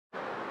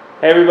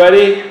Hey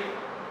everybody,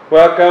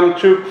 welcome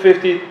Troop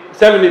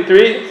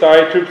 73,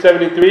 Troop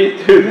 73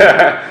 to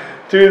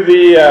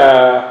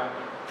the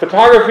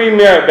Photography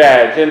Merit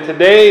Badge. And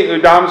today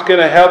Udam's going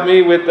to help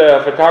me with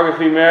the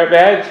Photography Merit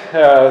Badge.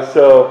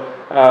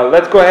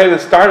 Let's go ahead and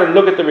start and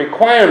look at the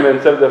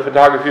requirements of the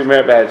Photography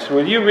Merit Badge.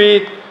 Will you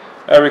read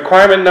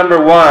requirement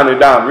number 1,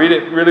 Udam? Read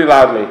it really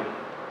loudly.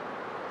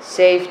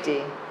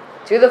 Safety.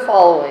 Do the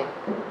following.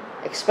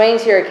 Explain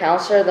to your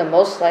counselor the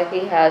most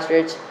likely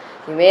hazards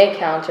you may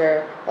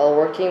encounter while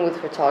working with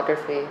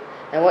photography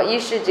and what you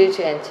should do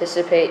to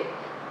anticipate,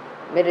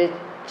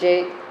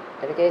 mitigate,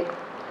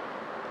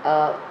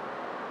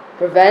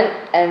 prevent,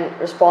 and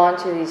respond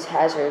to these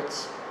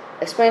hazards.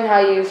 Explain how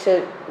you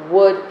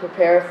would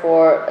prepare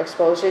for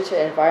exposure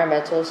to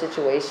environmental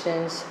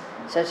situations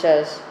such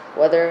as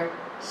weather,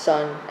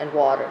 sun, and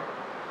water.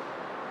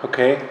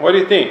 Okay, what do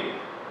you think? Do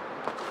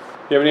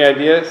you have any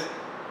ideas?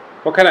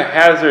 What kind of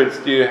hazards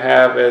do you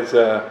have as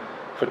a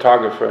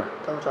photographer?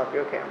 Don't drop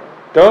your camera.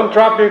 Don't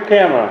drop your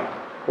camera.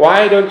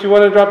 Why don't you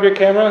want to drop your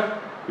camera?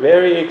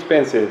 Very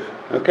expensive.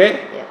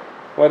 Okay? Yeah.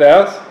 What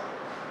else?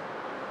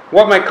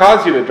 What might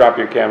cause you to drop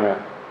your camera?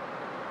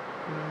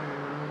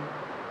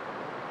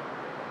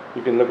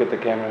 You can look at the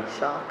camera.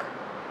 Shock.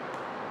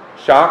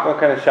 Shock? What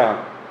kind of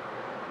shock?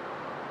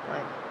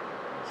 Like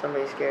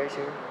somebody scares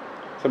you.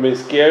 Somebody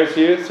scares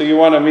you, so you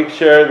want to make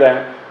sure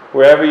that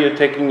wherever you're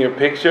taking your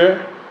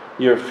picture,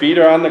 your feet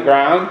are on the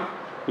ground,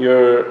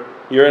 you're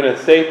in a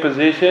safe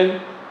position.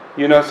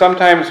 You know,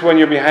 sometimes when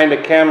you're behind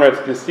a camera it's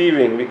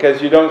deceiving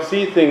because you don't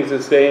see things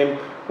the same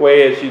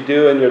way as you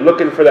do, and you're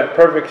looking for that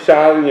perfect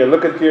shot and you're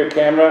looking through your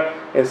camera,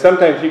 and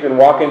sometimes you can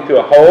walk into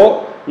a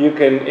hole. You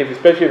can,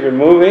 especially if you're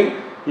moving,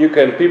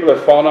 people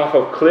have fallen off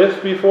of cliffs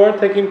before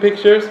taking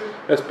pictures,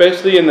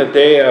 especially in the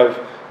day of,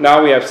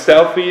 now we have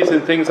selfies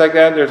and things like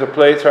that. There's a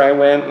place where I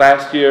went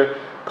last year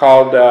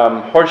called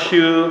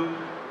Horseshoe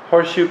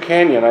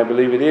Canyon, I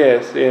believe it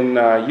is, in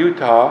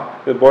Utah,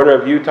 the border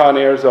of Utah and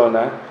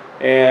Arizona.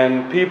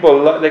 And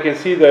people, they can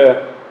see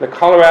the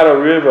Colorado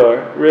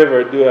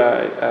River do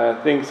a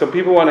thing. So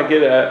people want to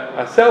get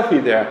a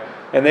selfie there.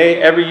 And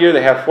every year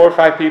they have 4 or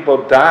 5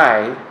 people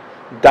die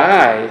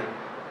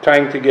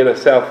trying to get a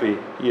selfie,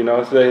 you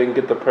know, so they can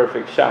get the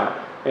perfect shot.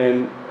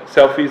 And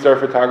selfies are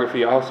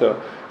photography also.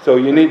 So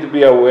you need to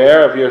be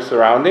aware of your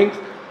surroundings.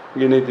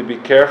 You need to be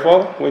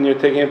careful when you're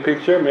taking a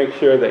picture. Make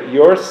sure that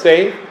you're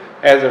safe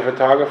as a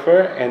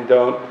photographer and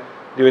don't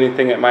do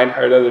anything that might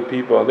hurt other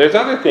people. There's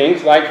other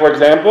things, like for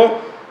example,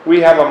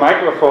 we have a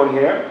microphone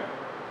here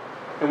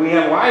and we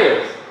have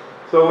wires.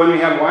 So when we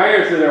have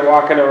wires that are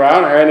walking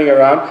around, hanging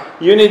around,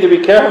 you need to be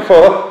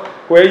careful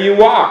where you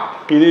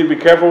walk. You need to be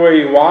careful where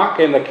you walk,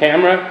 and the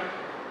camera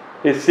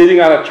is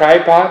sitting on a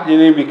tripod. You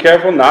need to be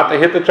careful not to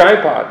hit the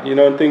tripod, you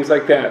know, and things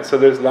like that. So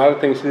there's a lot of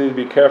things you need to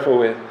be careful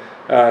with.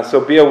 So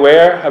be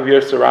aware of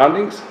your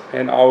surroundings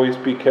and always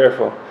be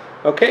careful.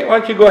 Okay, why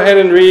don't you go ahead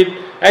and read,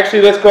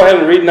 actually let's go ahead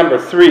and read number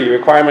 3,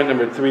 requirement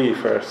number 3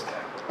 first.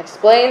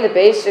 Explain the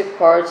basic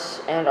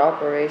parts and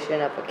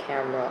operation of a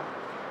camera.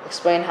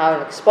 Explain how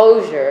an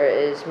exposure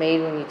is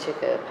made when you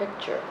take a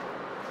picture.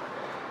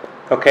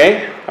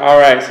 Okay,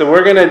 alright, so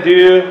we're going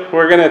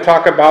to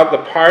talk about the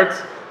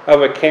parts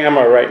of a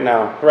camera right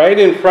now. Right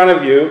in front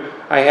of you,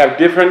 I have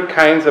different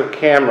kinds of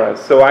cameras.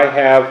 So I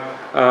have,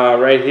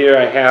 right here,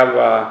 I have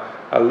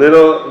a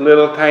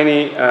little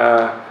tiny,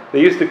 they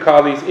used to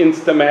call these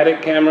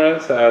Instamatic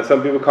cameras.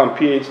 Some people call them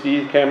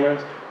PhD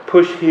cameras.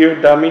 Push here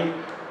dummy,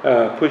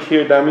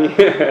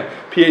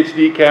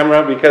 PhD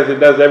camera, because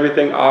it does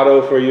everything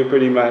auto for you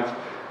pretty much.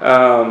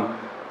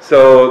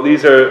 So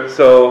these are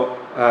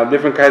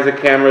different kinds of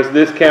cameras.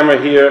 This camera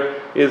here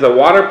is a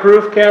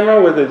waterproof camera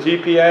with a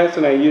GPS,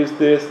 and I used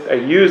this, I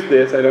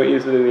don't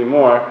use it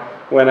anymore,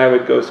 when I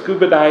would go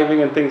scuba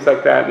diving and things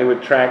like that, and it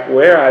would track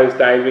where I was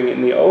diving in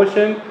the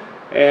ocean,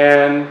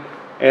 and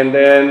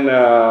then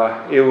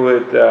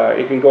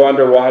it can go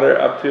underwater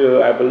up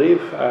to, I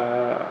believe,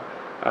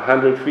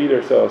 100 feet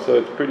or so. So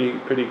it's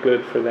pretty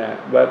good for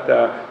that. But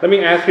let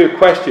me ask you a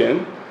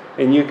question,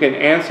 and you can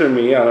answer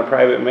me on a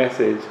private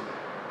message.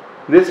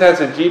 This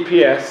has a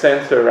GPS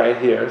sensor right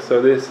here.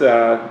 So this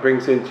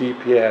brings in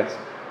GPS.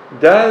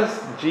 Does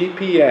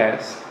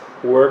GPS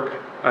work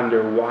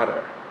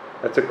underwater?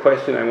 That's a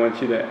question I want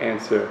you to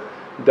answer.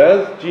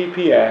 Does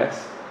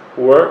GPS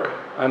work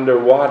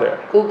underwater?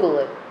 Google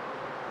it.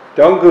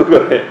 Don't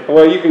Google it.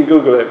 Well, you can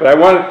Google it, but I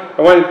want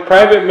to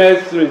private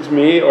message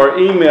me or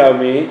email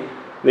me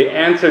the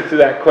answer to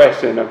that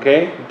question,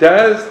 okay?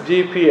 Does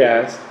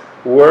GPS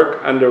work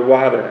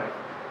underwater?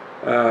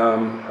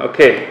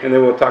 Okay, and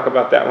then we'll talk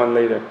about that one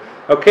later.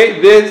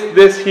 Okay,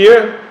 this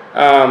here,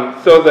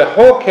 so the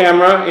whole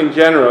camera in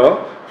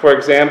general, for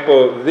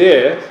example,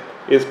 this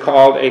is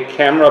called a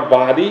camera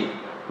body.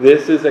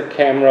 This is a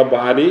camera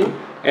body.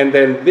 And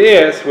then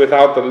this,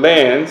 without the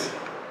lens,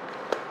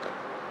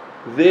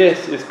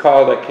 this is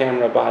called a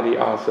camera body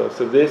also.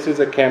 So this is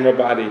a camera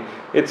body.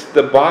 It's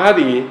the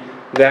body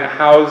that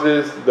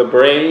houses the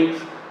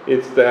brains.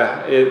 It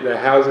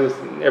houses,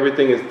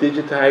 everything is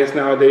digitized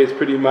nowadays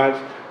pretty much.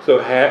 So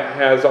it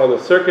has all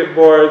the circuit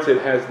boards,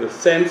 it has the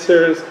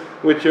sensors,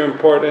 which are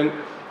important.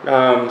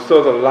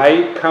 So the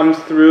light comes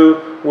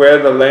through where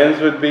the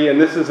lens would be, and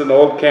this is an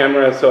old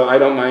camera, so I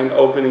don't mind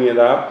opening it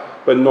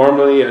up, but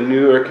normally a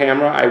newer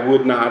camera, I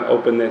would not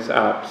open this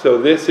up. So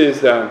this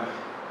is,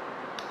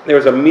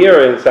 there's a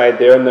mirror inside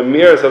there, and the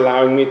mirror is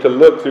allowing me to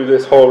look through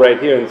this hole right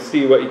here and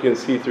see what you can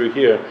see through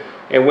here.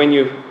 And when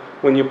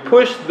you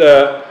push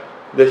the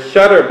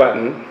shutter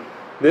button,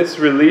 this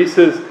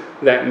releases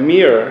that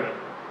mirror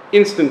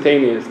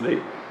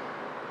instantaneously.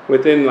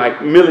 Within like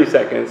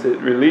milliseconds, it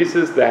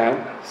releases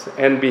that,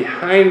 and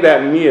behind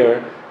that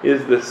mirror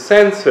is the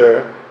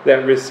sensor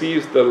that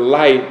receives the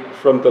light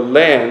from the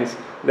lens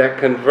that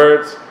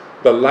converts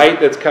the light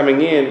that's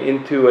coming in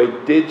into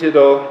a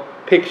digital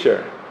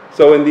picture.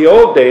 So in the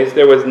old days,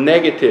 there was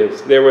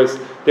negatives, there was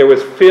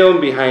film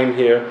behind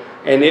here,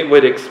 and it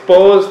would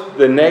expose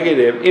the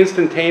negative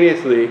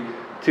instantaneously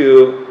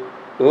to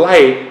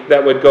light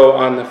that would go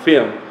on the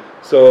film.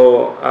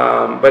 So,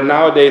 but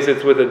nowadays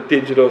it's with a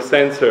digital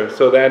sensor,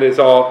 so that is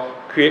all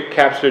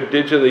captured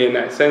digitally in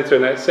that sensor,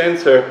 and that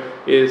sensor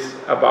is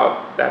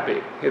about that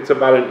big. It's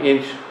about an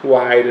inch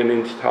wide, an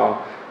inch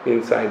tall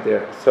inside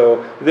there.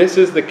 So this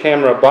is the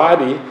camera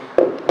body.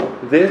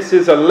 This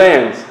is a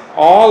lens.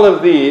 All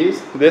of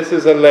these, this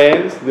is a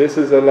lens, this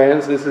is a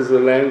lens, this is a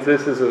lens,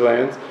 this is a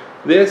lens.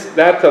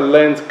 That's a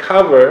lens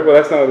cover. Well,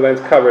 that's not a lens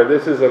cover.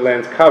 This is a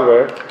lens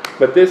cover,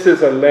 but this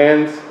is a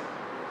lens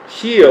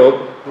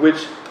shield,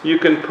 which you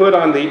can put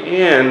on the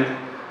end.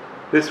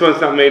 This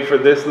one's not made for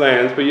this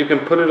lens, but you can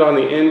put it on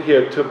the end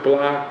here to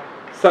block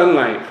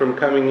sunlight from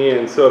coming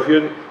in. So if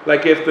you're,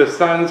 like if the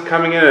sun's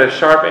coming in at a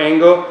sharp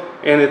angle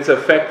and it's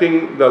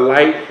affecting the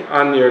light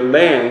on your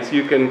lens,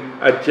 you can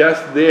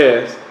adjust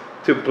this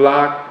to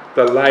block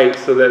the light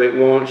so that it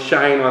won't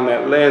shine on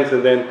that lens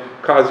and then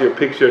cause your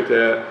picture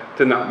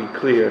to not be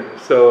clear.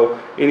 So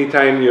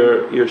anytime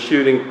you're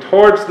shooting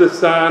towards the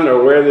sun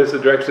or where there's the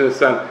direction of the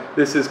sun,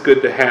 this is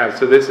good to have.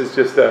 So this is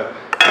just a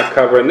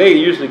cover, and they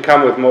usually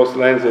come with most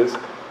lenses.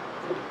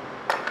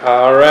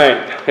 All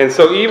right, and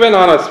so even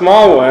on a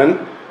small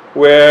one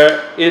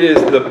where it is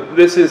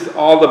this is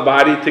all the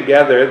body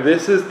together,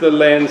 this is the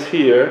lens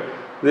here.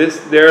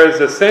 There is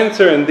a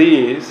sensor in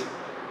these,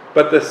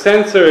 but the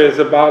sensor is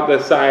about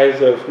the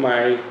size of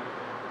my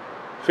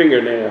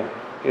fingernail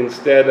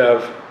instead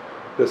of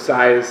the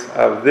size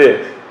of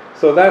this.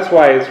 So that's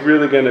why it's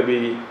really going to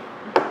be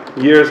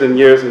years and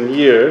years and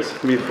years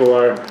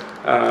before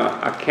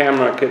a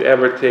camera could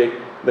ever take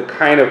the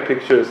kind of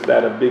pictures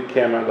that a big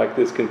camera like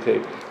this can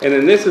take. And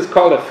then this is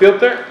called a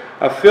filter.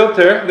 A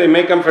filter, they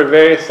make them for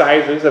various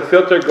sizes. A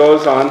filter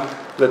goes on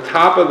the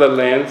top of the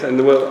lens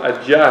and will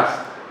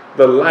adjust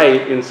the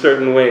light in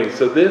certain ways.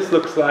 So this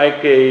looks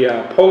like a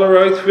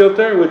Polaroid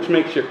filter, which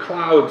makes your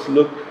clouds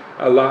look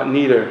a lot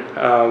neater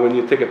when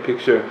you take a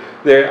picture.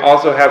 They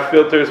also have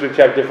filters which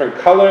have different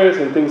colors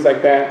and things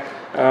like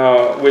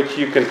that, which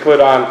you can put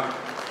on.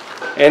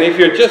 And if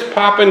you're just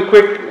popping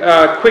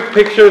quick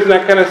pictures and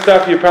that kind of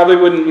stuff, you probably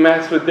wouldn't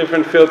mess with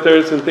different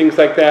filters and things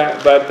like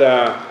that. But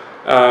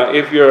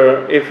if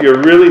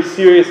you're really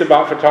serious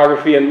about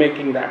photography and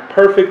making that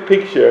perfect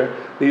picture,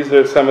 these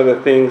are some of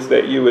the things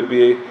that you would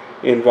be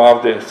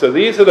involved in. So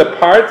these are the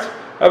parts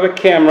of a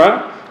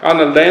camera. On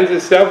the lens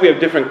itself, we have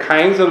different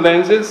kinds of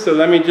lenses. So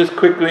let me just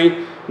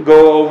quickly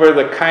go over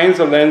the kinds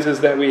of lenses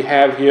that we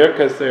have here,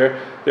 because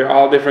they're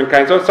all different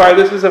kinds. Oh, sorry,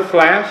 this is a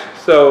flash.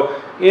 So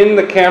in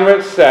the camera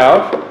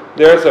itself,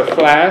 there's a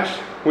flash,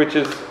 which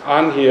is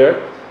on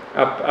here,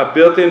 a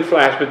built-in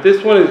flash. But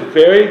this one is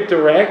very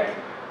direct.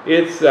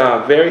 It's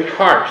very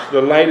harsh.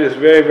 The light is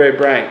very, very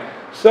bright.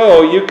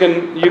 So you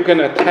can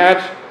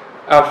attach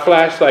a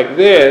flash like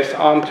this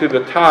onto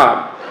the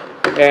top,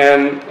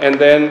 and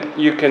then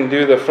you can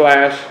do the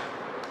flash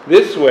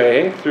this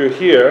way through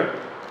here,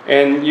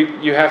 and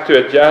you have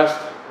to adjust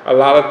a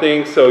lot of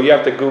things. So you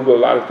have to Google a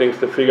lot of things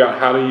to figure out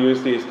how to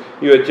use these.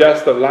 You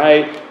adjust the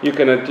light. You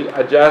can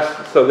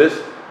adjust so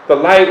the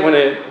light when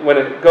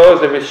it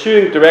goes, if it's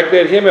shooting directly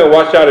at him, it'll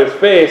wash out his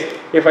face.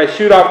 If I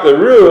shoot off the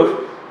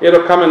roof,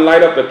 it'll come and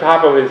light up the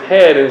top of his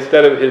head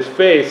instead of his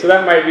face. So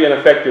that might be an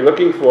effect you're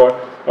looking for.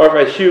 Or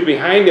if I shoot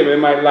behind him, it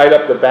might light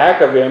up the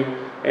back of him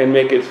and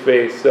make his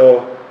face.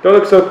 So don't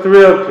look so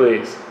thrilled,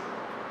 please.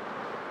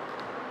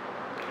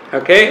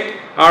 Okay?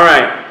 All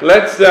right.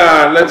 Let's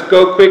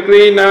go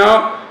quickly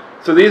now.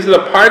 So these are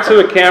the parts of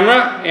a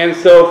camera. And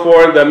so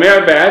for the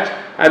merit badge,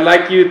 I'd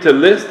like you to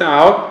list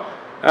out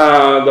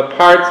the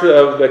parts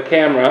of the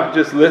camera.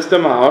 Just list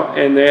them out,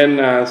 and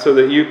then so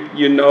that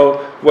you know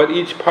what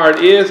each part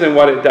is and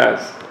what it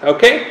does.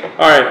 Okay?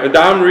 All right.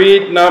 Adam,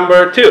 read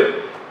number 2.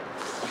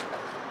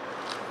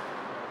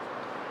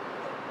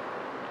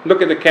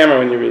 Look at the camera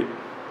when you read.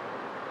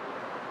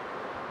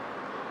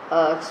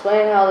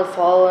 Explain the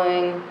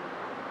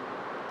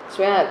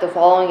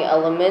following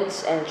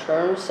elements and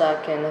terms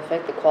that can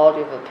affect the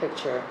quality of a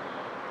picture: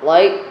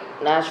 light,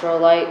 natural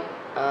light,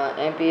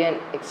 ambient,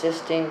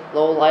 existing,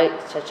 low light,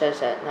 such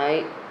as at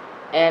night,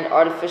 and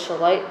artificial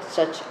light,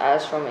 such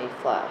as from a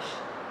flash.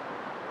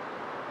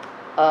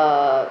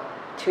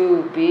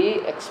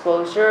 2B,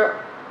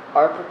 exposure,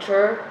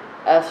 aperture,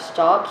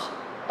 f-stops,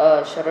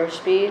 shutter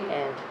speed,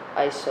 and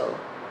ISO.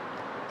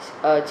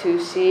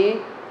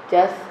 2C,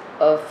 depth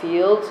of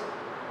field.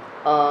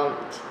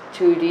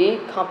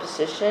 2D,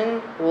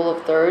 composition, rule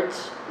of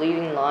thirds,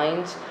 leading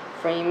lines,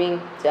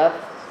 framing,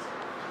 depth.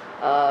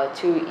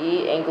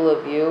 2E, angle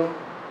of view.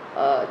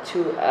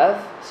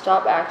 2F,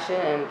 stop action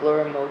and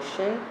blur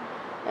motion.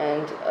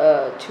 And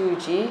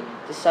 2G,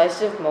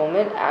 decisive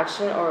moment,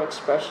 action or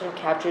expression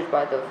captured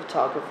by the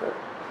photographer.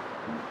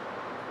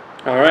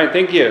 All right,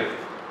 thank you.